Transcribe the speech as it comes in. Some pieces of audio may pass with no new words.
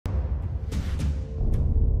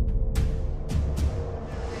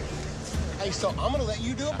Hey, so I'm gonna let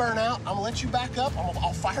you do a burnout. I'm gonna let you back up.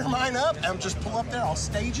 I'll fire mine up. And I'll just pull up there. I'll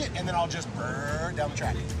stage it, and then I'll just burn down the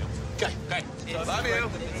track. Okay. Love you.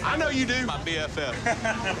 I know you do. My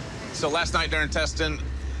BFF. So last night during testing,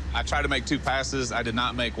 I tried to make 2 passes. I did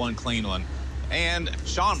not make 1 clean one. And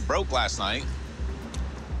Sean broke last night.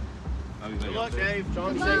 Good luck, Dave.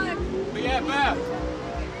 Sean, BFF.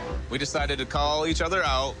 We decided to call each other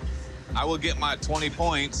out. I will get my 20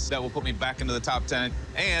 points that will put me back into the top 10,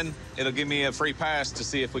 and it'll give me a free pass to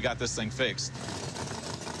see if we got this thing fixed.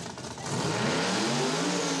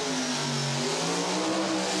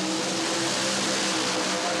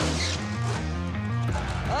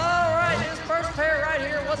 All right, this first pair right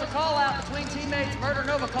here was a call-out between teammates. Murder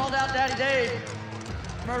Nova called out Daddy Dave.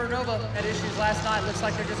 Murder Nova had issues last night. Looks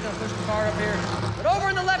like they're just going to push the car up here. But over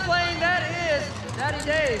in the left lane, that is Daddy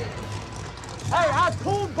Dave. Hey, I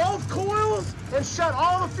pulled both coils and shut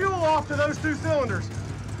all the fuel off to those 2 cylinders.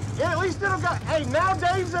 Yeah, at least it'll go. Hey, now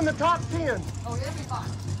Dave's in the top 10. Oh, it'll be fine.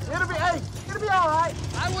 It'll be all right.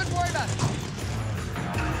 I wouldn't worry about it.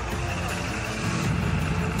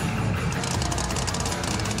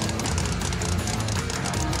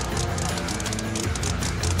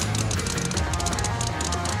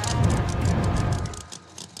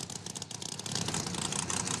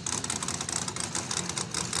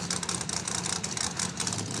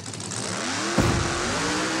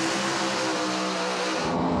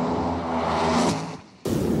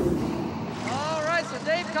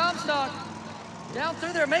 Down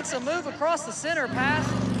through there, makes a move across the center, past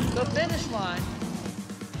the finish line.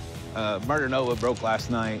 Murder Nova broke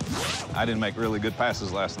last night. I didn't make really good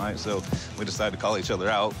passes last night, so we decided to call each other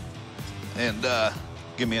out and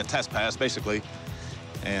give me a test pass, basically.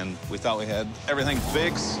 And we thought we had everything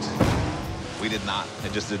fixed. We did not.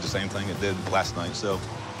 It just did the same thing it did last night. So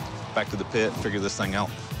back to the pit, figure this thing out.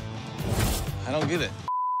 I don't get it.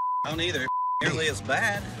 I don't either. Nearly as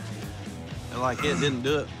bad. Like it didn't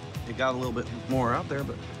do it. It got a little bit more out there,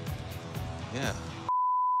 but yeah.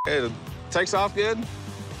 It takes off good,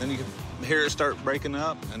 then you can hear it start breaking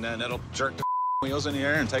up, and then it'll jerk the wheels in the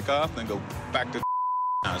air and take off, then go back to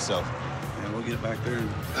on itself. Yeah, we'll get it back there and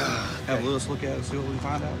have Lewis look at it and see what we can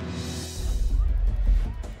find out.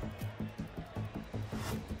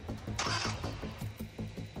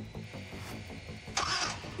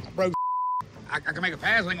 I broke. I can make a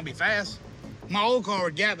pass, it ain't gonna be fast. My old car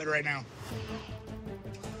would gap it right now.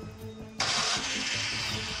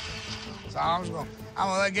 So I'm gonna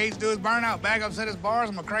let Gates do his burnout, back up, set his bars,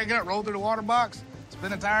 I'm gonna crank it up, roll through the water box,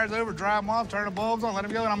 spin the tires over, drive them off, turn the bulbs on, let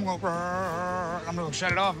him go, and I'm gonna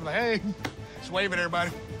shut it off and be like, hey, just wave at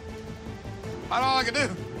everybody. That's all I can do,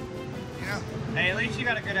 you know? Hey, at least you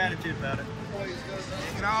got a good attitude about it.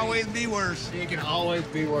 It can always be worse. It can always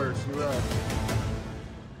be worse, you're right.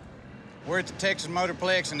 We're at the Texas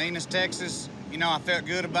Motorplex in Enos, Texas. You know, I felt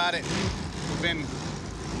good about it. We've been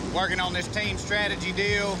working on this team strategy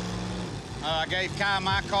deal. I gave Kai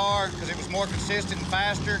my car because it was more consistent and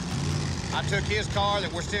faster. I took his car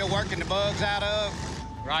that we're still working the bugs out of.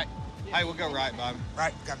 Right? Hey, we'll go right, Bobby.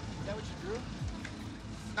 Right, got it. Is that what you drew?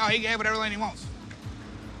 No, he gave whatever lane he wants.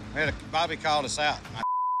 Bobby called us out. I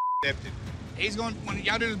accepted. He's going, when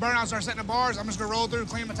y'all do this burnout, start setting the bars, I'm just gonna roll through,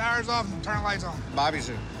 clean my tires off, and turn the lights on. Bobby's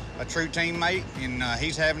a true teammate, and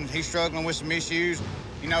he's struggling with some issues.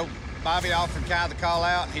 You know, Bobby offered Kai the call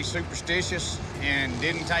out, and he's superstitious and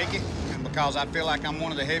didn't take it. Because I feel like I'm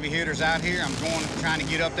one of the heavy hitters out here. I'm trying to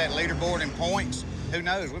get up that leaderboard in points. Who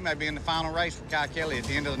knows? We may be in the final race for Kai Kelly at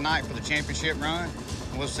the end of the night for the championship run,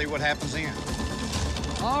 and we'll see what happens then.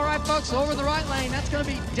 All right, folks, over the right lane, that's going to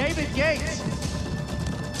be David Gates.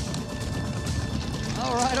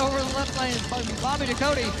 All right, over the left lane is Bobby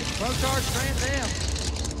Ducote, Pro Charge Trans Am.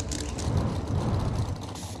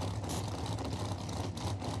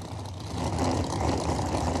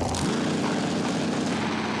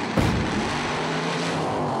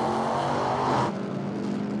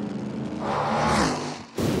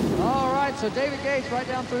 So David Gates right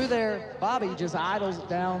down through there. Bobby just idles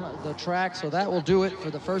down the track, so that will do it for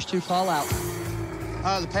the first 2 call-outs.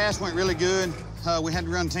 The pass went really good. We had to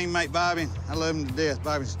run teammate Bobby. I love him to death.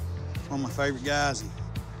 Bobby's one of my favorite guys. And,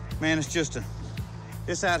 man,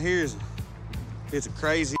 this out here it's a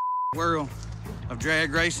crazy world of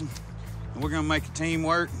drag racing, and we're gonna make the team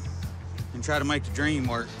work and try to make the dream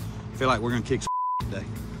work. I feel like we're gonna kick some today.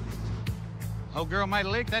 Old girl made a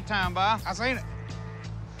lick that time, Bob. I seen it.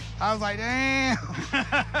 I was like, damn.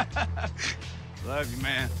 Love you,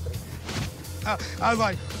 man. I was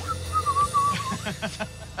like.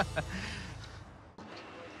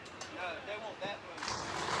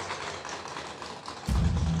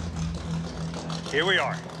 Here we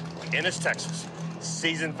are, Ennis, Texas,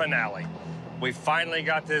 season finale. We finally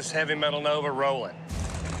got this Heavy Metal Nova rolling.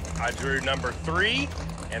 I drew number 3,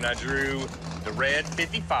 and I drew the red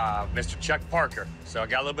 55, Mr. Chuck Parker. So I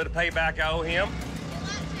got a little bit of payback I owe him.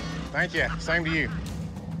 Thank you. Same to you.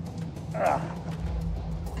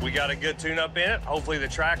 We got a good tune-up in it. Hopefully the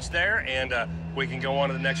track's there, and we can go on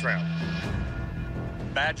to the next round.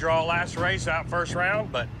 Bad draw last race, out first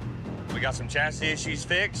round, but we got some chassis issues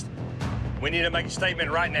fixed. We need to make a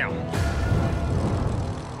statement right now.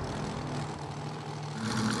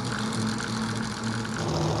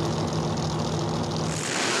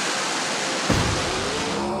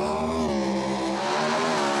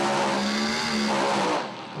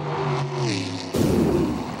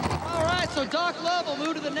 So Doc Love will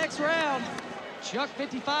move to the next round. Chuck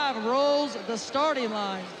 55 rolls the starting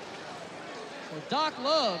line. So Doc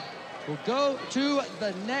Love will go to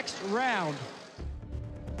the next round.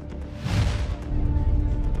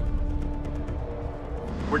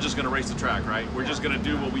 We're just gonna race the track, right? We're just gonna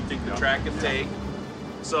do what we think the track can take.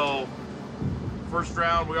 So, first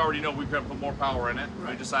round, we already know we're gonna put more power in it.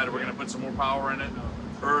 We decided we're gonna put some more power in it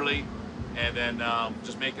early, and then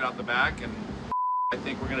just make it out the back, and I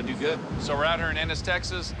think we're gonna do good. So we're out here in Ennis,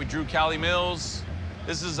 Texas. We drew Callie Mills.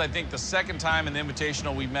 This is, I think, the second time in the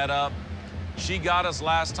Invitational we met up. She got us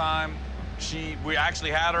last time. We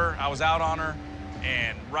actually had her. I was out on her.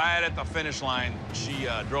 And right at the finish line, she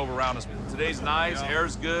drove around us. Today's nice,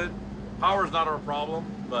 air's good. Power's not our problem,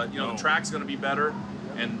 but, you know, the track's gonna be better,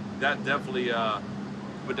 and that definitely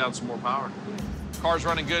put down some more power. Car's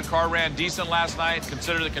running good. Car ran decent last night,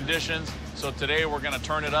 consider the conditions. So today we're gonna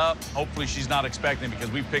turn it up. Hopefully she's not expecting, because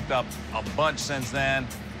we picked up a bunch since then.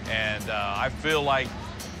 And I feel like,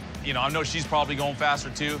 you know, I know she's probably going faster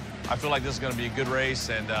too. I feel like this is gonna be a good race,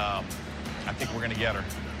 and I think we're gonna get her.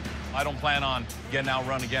 I don't plan on getting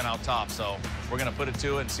outrun again out top, so we're gonna put it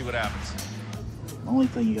to it and see what happens. The only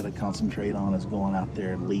thing you gotta concentrate on is going out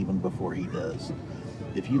there and leaving before he does.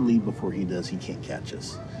 If you leave before he does, he can't catch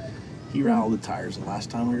us. He ran all the tires the last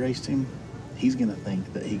time we raced him. He's gonna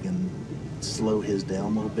think that he can slow his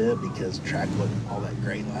down a little bit because the track wasn't all that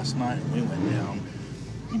great last night. We went down.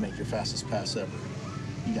 You make your fastest pass ever.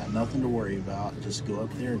 You got nothing to worry about. Just go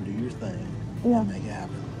up there and do your thing and make it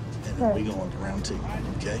happen. And then we go on to round 2,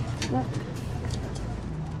 okay? Yep.